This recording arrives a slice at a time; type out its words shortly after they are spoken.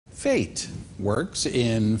Fate works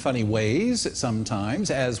in funny ways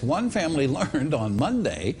sometimes, as one family learned on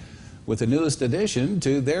Monday with the newest addition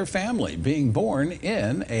to their family being born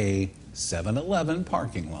in a 7-Eleven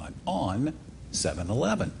parking lot on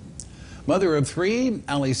 7-Eleven. Mother of three,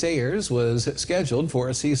 Allie Sayers, was scheduled for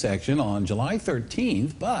a C-section on July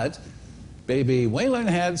 13th, but baby Waylon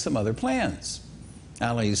had some other plans.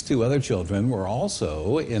 Allie's two other children were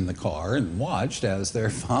also in the car and watched as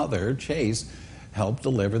their father, Chase, helped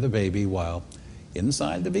deliver the baby while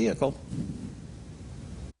inside the vehicle.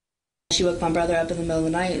 She woke my brother up in the middle of the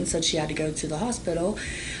night and said she had to go to the hospital.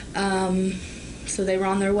 So they were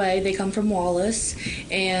on their way. They come from Wallace,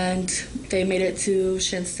 and they made it to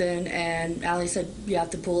Shinston, and Allie said, "You have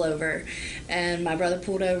to pull over." And my brother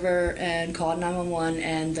pulled over and called 911,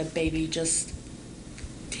 and the baby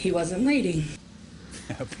he wasn't waiting.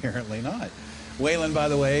 Apparently not. Waylon, by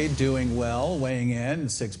the way, doing well, weighing in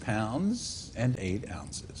 6 pounds and 8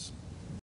 ounces.